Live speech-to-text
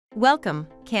Welcome,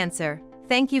 Cancer.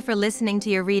 Thank you for listening to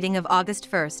your reading of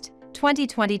August 1st,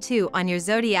 2022 on your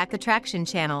Zodiac Attraction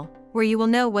channel, where you will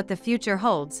know what the future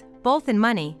holds, both in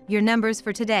money, your numbers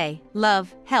for today,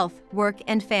 love, health, work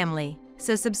and family.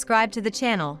 So subscribe to the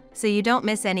channel, so you don't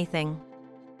miss anything.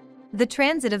 The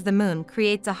transit of the moon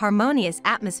creates a harmonious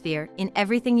atmosphere in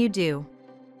everything you do.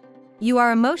 You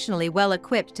are emotionally well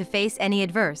equipped to face any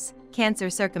adverse,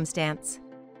 Cancer circumstance.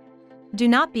 Do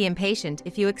not be impatient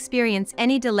if you experience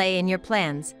any delay in your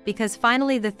plans, because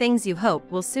finally the things you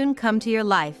hope will soon come to your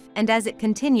life, and as it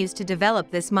continues to develop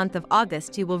this month of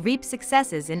August, you will reap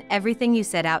successes in everything you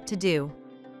set out to do.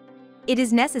 It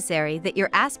is necessary that your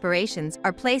aspirations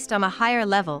are placed on a higher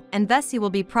level, and thus you will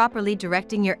be properly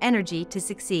directing your energy to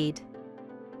succeed.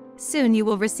 Soon you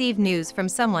will receive news from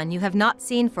someone you have not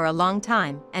seen for a long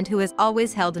time and who has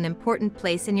always held an important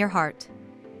place in your heart.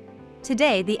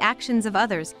 Today, the actions of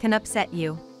others can upset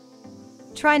you.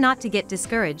 Try not to get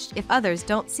discouraged if others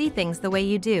don't see things the way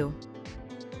you do.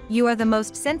 You are the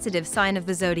most sensitive sign of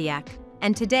the zodiac,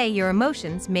 and today your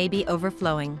emotions may be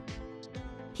overflowing.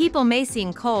 People may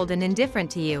seem cold and indifferent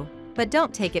to you, but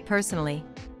don't take it personally.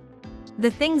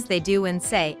 The things they do and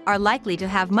say are likely to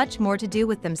have much more to do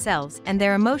with themselves and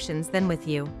their emotions than with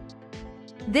you.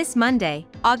 This Monday,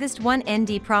 August 1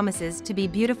 ND promises to be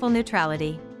beautiful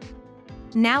neutrality.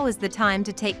 Now is the time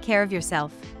to take care of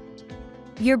yourself.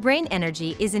 Your brain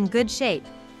energy is in good shape.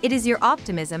 It is your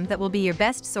optimism that will be your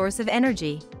best source of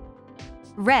energy.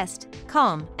 Rest,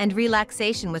 calm, and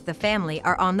relaxation with the family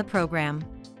are on the program.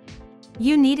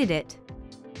 You needed it.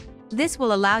 This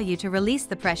will allow you to release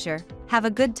the pressure, have a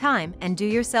good time, and do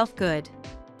yourself good.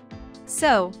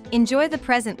 So, enjoy the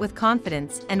present with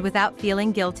confidence and without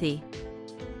feeling guilty.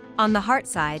 On the heart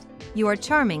side, you are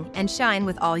charming and shine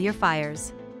with all your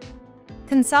fires.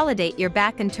 Consolidate your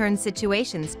back and turn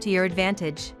situations to your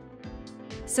advantage.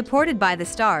 Supported by the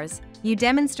stars, you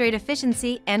demonstrate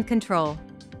efficiency and control.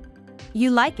 You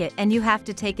like it and you have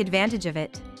to take advantage of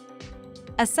it.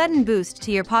 A sudden boost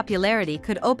to your popularity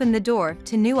could open the door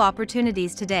to new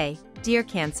opportunities today, dear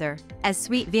Cancer, as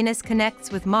sweet Venus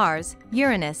connects with Mars,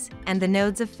 Uranus, and the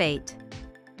nodes of fate.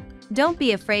 Don't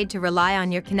be afraid to rely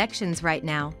on your connections right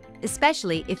now,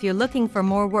 especially if you're looking for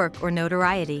more work or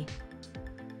notoriety.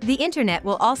 The internet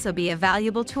will also be a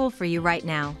valuable tool for you right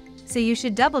now, so you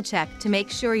should double-check to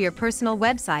make sure your personal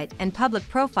website and public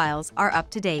profiles are up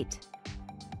to date.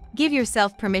 Give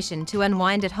yourself permission to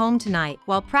unwind at home tonight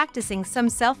while practicing some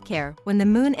self-care when the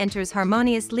moon enters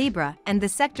harmonious Libra and the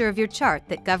sector of your chart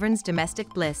that governs domestic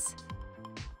bliss.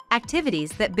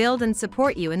 Activities that build and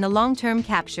support you in the long term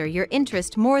capture your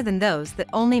interest more than those that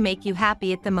only make you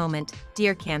happy at the moment,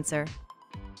 dear Cancer.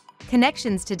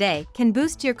 Connections today can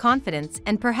boost your confidence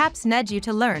and perhaps nudge you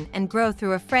to learn and grow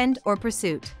through a friend or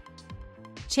pursuit.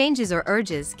 Changes or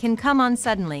urges can come on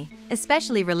suddenly,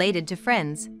 especially related to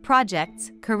friends,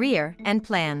 projects, career, and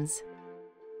plans.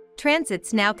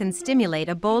 Transits now can stimulate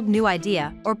a bold new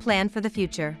idea or plan for the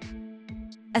future.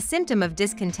 A symptom of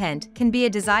discontent can be a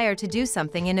desire to do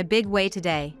something in a big way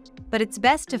today, but it's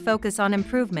best to focus on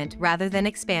improvement rather than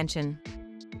expansion.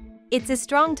 It's a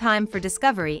strong time for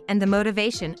discovery and the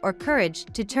motivation or courage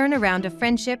to turn around a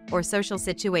friendship or social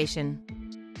situation.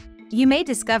 You may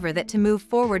discover that to move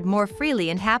forward more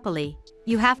freely and happily,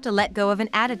 you have to let go of an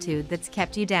attitude that's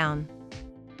kept you down.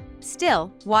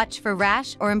 Still, watch for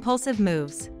rash or impulsive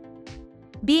moves.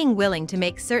 Being willing to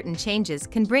make certain changes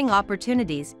can bring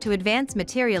opportunities to advance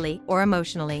materially or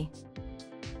emotionally.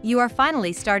 You are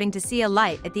finally starting to see a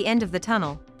light at the end of the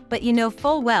tunnel, but you know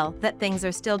full well that things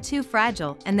are still too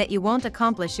fragile and that you won't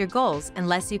accomplish your goals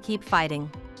unless you keep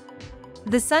fighting.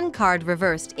 The Sun card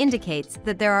reversed indicates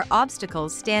that there are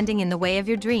obstacles standing in the way of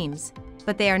your dreams,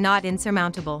 but they are not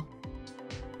insurmountable.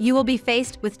 You will be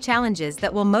faced with challenges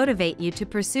that will motivate you to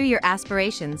pursue your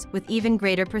aspirations with even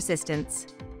greater persistence.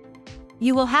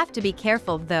 You will have to be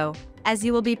careful, though, as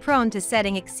you will be prone to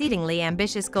setting exceedingly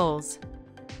ambitious goals.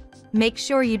 Make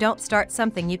sure you don't start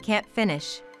something you can't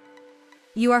finish.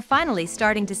 You are finally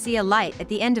starting to see a light at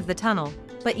the end of the tunnel,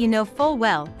 but you know full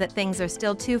well that things are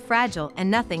still too fragile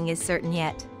and nothing is certain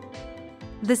yet.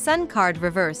 The Sun card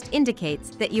reversed indicates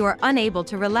that you are unable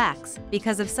to relax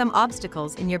because of some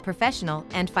obstacles in your professional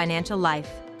and financial life.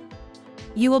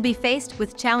 You will be faced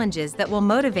with challenges that will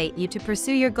motivate you to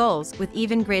pursue your goals with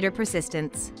even greater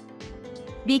persistence.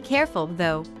 Be careful,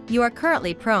 though, you are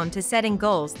currently prone to setting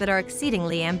goals that are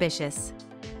exceedingly ambitious.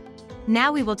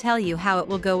 Now we will tell you how it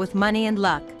will go with money and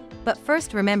luck, but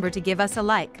first remember to give us a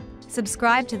like,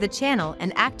 subscribe to the channel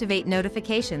and activate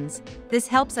notifications. This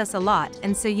helps us a lot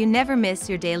and so you never miss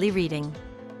your daily reading.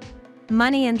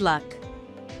 Money and luck.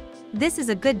 This is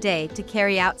a good day to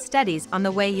carry out studies on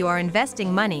the way you are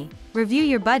investing money, review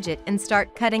your budget and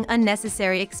start cutting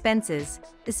unnecessary expenses,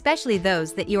 especially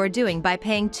those that you are doing by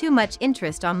paying too much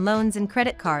interest on loans and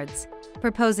credit cards.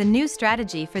 Propose a new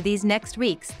strategy for these next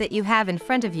weeks that you have in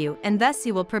front of you, and thus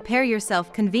you will prepare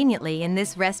yourself conveniently in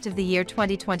this rest of the year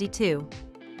 2022.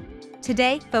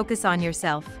 Today, focus on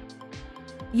yourself.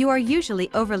 You are usually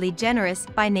overly generous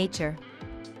by nature.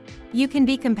 You can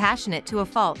be compassionate to a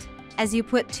fault, as you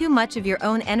put too much of your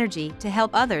own energy to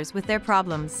help others with their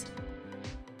problems.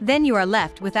 Then you are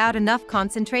left without enough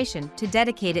concentration to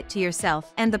dedicate it to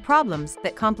yourself and the problems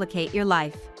that complicate your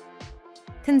life.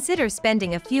 Consider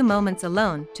spending a few moments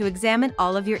alone to examine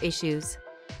all of your issues.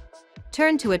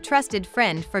 Turn to a trusted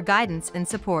friend for guidance and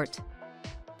support.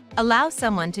 Allow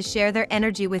someone to share their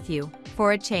energy with you,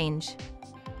 for a change.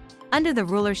 Under the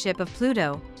rulership of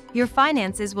Pluto, your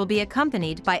finances will be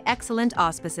accompanied by excellent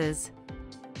auspices.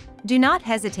 Do not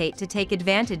hesitate to take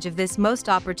advantage of this most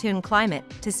opportune climate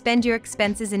to spend your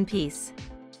expenses in peace.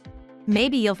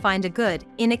 Maybe you'll find a good,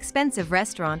 inexpensive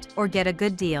restaurant or get a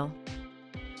good deal.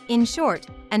 In short,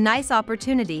 a nice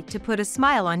opportunity to put a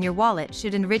smile on your wallet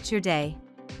should enrich your day.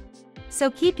 So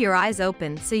keep your eyes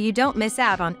open so you don't miss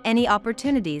out on any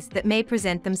opportunities that may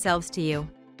present themselves to you.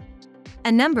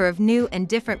 A number of new and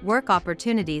different work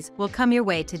opportunities will come your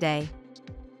way today.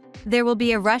 There will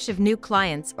be a rush of new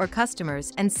clients or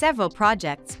customers, and several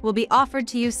projects will be offered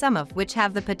to you, some of which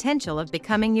have the potential of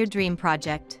becoming your dream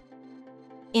project.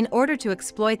 In order to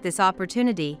exploit this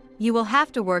opportunity, you will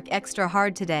have to work extra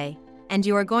hard today, and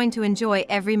you are going to enjoy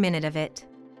every minute of it.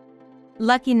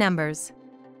 Lucky numbers.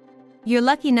 Your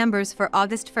lucky numbers for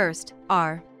August 1st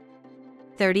are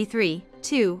 33,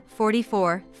 2,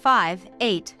 44, 5,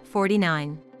 8,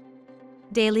 49.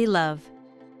 Daily love.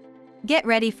 Get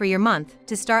ready for your month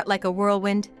to start like a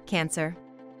whirlwind, Cancer.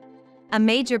 A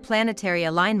major planetary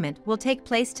alignment will take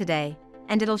place today,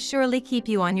 and it'll surely keep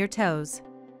you on your toes.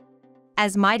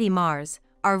 As mighty Mars,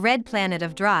 our red planet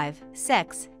of drive,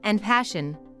 sex, and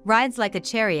passion, rides like a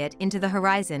chariot into the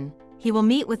horizon, he will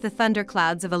meet with the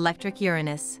thunderclouds of electric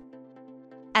Uranus.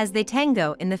 As they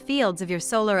tango in the fields of your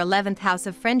solar 11th house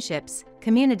of friendships,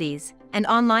 communities, and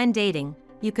online dating,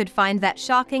 you could find that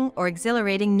shocking or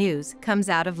exhilarating news comes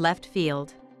out of left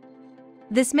field.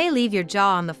 This may leave your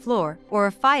jaw on the floor or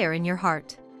a fire in your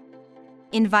heart.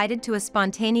 Invited to a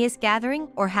spontaneous gathering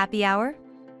or happy hour?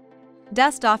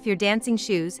 Dust off your dancing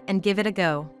shoes and give it a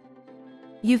go.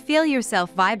 You feel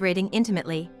yourself vibrating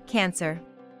intimately, Cancer.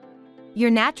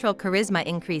 Your natural charisma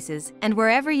increases, and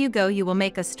wherever you go you will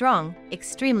make a strong,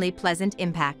 extremely pleasant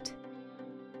impact.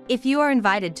 If you are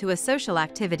invited to a social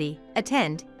activity,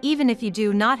 attend, even if you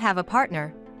do not have a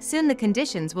partner. Soon the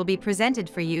conditions will be presented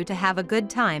for you to have a good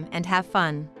time and have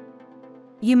fun.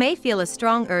 You may feel a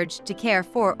strong urge to care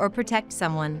for or protect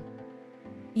someone.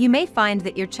 You may find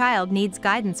that your child needs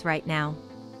guidance right now.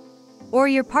 Or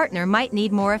your partner might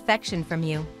need more affection from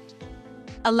you.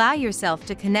 Allow yourself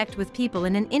to connect with people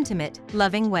in an intimate,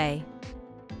 loving way.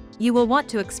 You will want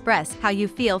to express how you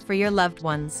feel for your loved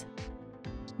ones.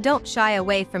 Don't shy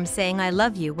away from saying I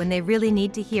love you when they really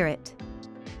need to hear it.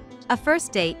 A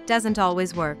first date doesn't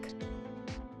always work.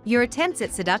 Your attempts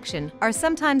at seduction are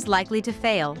sometimes likely to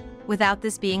fail, without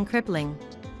this being crippling.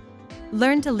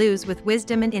 Learn to lose with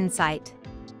wisdom and insight.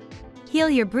 Heal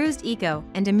your bruised ego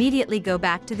and immediately go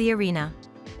back to the arena.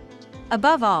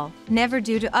 Above all, never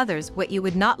do to others what you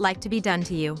would not like to be done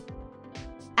to you.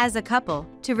 As a couple,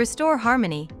 to restore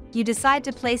harmony, you decide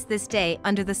to place this day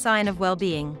under the sign of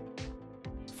well-being.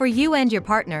 For you and your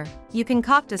partner, you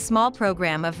concoct a small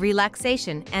program of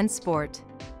relaxation and sport.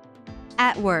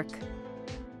 At work.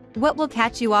 What will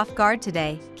catch you off guard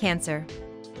today, Cancer?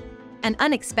 An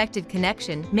unexpected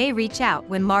connection may reach out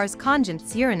when Mars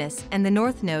conjuncts Uranus and the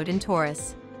North Node in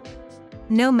Taurus.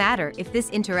 No matter if this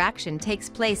interaction takes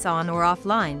place on or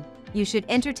offline, you should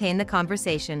entertain the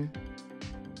conversation.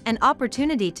 An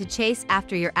opportunity to chase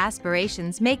after your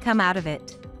aspirations may come out of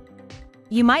it.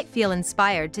 You might feel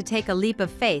inspired to take a leap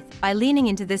of faith by leaning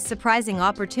into this surprising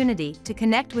opportunity to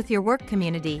connect with your work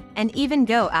community and even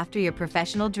go after your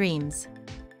professional dreams.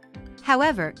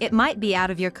 However, it might be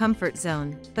out of your comfort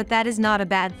zone, but that is not a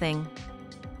bad thing.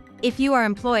 If you are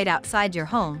employed outside your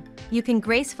home, you can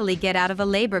gracefully get out of a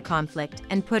labor conflict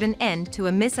and put an end to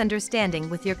a misunderstanding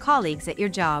with your colleagues at your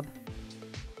job.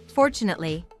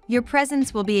 Fortunately, your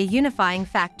presence will be a unifying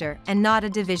factor and not a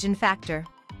division factor.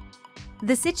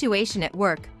 The situation at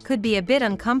work could be a bit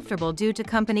uncomfortable due to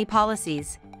company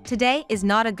policies. Today is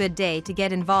not a good day to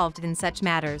get involved in such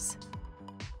matters.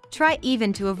 Try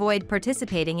even to avoid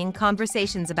participating in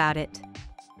conversations about it.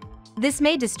 This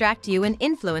may distract you and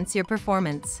influence your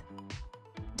performance.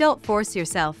 Don't force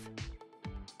yourself.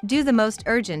 Do the most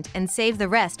urgent and save the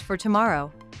rest for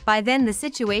tomorrow. By then the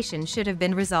situation should have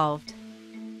been resolved.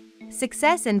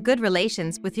 Success and good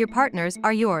relations with your partners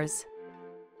are yours.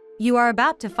 You are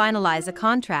about to finalize a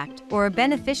contract or a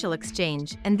beneficial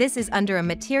exchange, and this is under a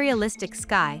materialistic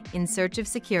sky in search of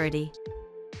security.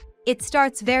 It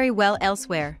starts very well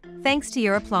elsewhere, thanks to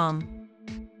your aplomb.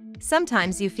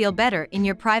 Sometimes you feel better in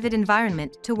your private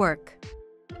environment to work.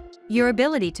 Your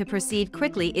ability to proceed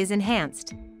quickly is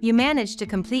enhanced. You manage to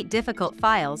complete difficult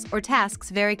files or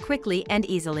tasks very quickly and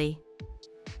easily.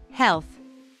 Health.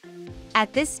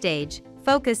 At this stage,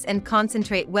 focus and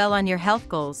concentrate well on your health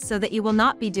goals so that you will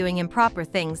not be doing improper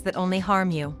things that only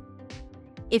harm you.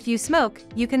 If you smoke,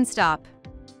 you can stop.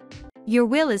 Your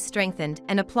will is strengthened,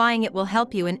 and applying it will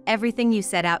help you in everything you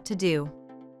set out to do.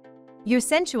 Your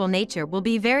sensual nature will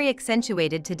be very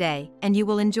accentuated today, and you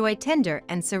will enjoy tender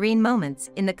and serene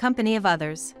moments in the company of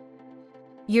others.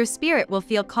 Your spirit will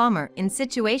feel calmer in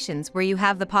situations where you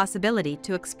have the possibility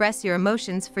to express your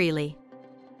emotions freely.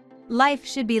 Life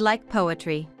should be like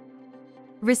poetry.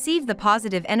 Receive the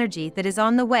positive energy that is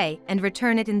on the way and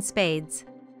return it in spades.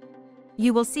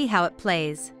 You will see how it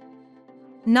plays.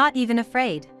 Not even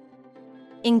afraid.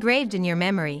 Engraved in your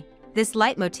memory, this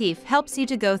leitmotif helps you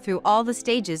to go through all the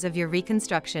stages of your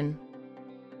reconstruction.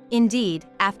 Indeed,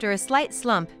 after a slight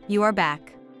slump, you are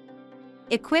back.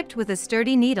 Equipped with a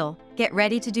sturdy needle, get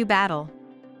ready to do battle.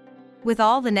 With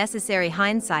all the necessary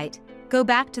hindsight, go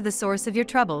back to the source of your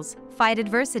troubles, fight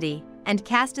adversity, and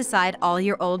cast aside all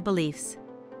your old beliefs.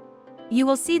 You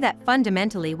will see that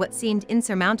fundamentally what seemed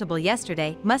insurmountable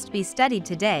yesterday must be studied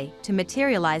today to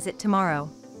materialize it tomorrow.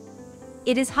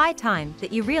 It is high time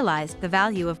that you realized the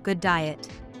value of good diet.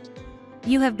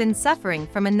 You have been suffering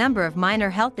from a number of minor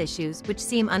health issues which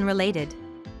seem unrelated.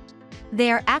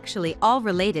 They are actually all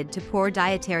related to poor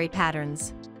dietary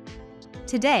patterns.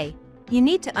 Today, you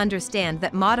need to understand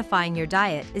that modifying your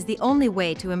diet is the only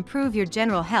way to improve your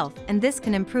general health, and this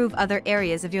can improve other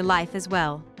areas of your life as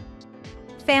well.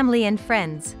 Family and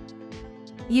friends.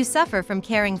 You suffer from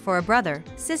caring for a brother,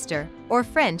 sister, or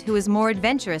friend who is more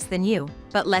adventurous than you,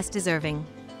 but less deserving.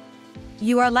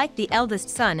 You are like the eldest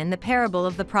son in the parable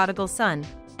of the prodigal son,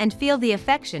 and feel the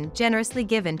affection generously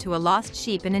given to a lost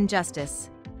sheep in injustice.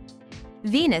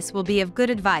 Venus will be of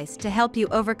good advice to help you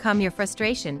overcome your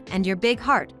frustration, and your big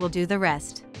heart will do the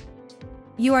rest.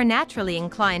 You are naturally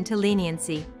inclined to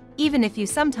leniency, even if you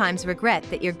sometimes regret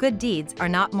that your good deeds are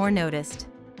not more noticed.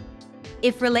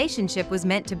 If relationship was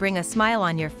meant to bring a smile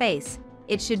on your face,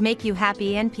 it should make you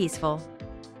happy and peaceful.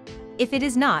 If it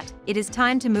is not, it is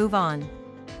time to move on.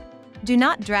 Do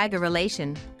not drag a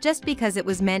relation just because it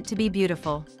was meant to be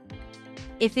beautiful.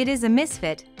 If it is a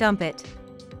misfit, dump it.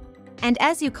 And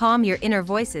as you calm your inner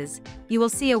voices, you will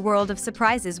see a world of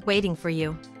surprises waiting for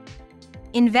you.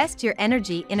 Invest your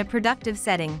energy in a productive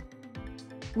setting.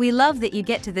 We love that you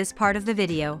get to this part of the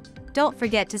video. Don't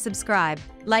forget to subscribe,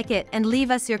 like it, and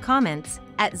leave us your comments.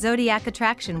 At Zodiac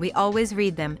Attraction we always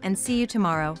read them, and see you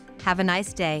tomorrow. Have a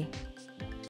nice day.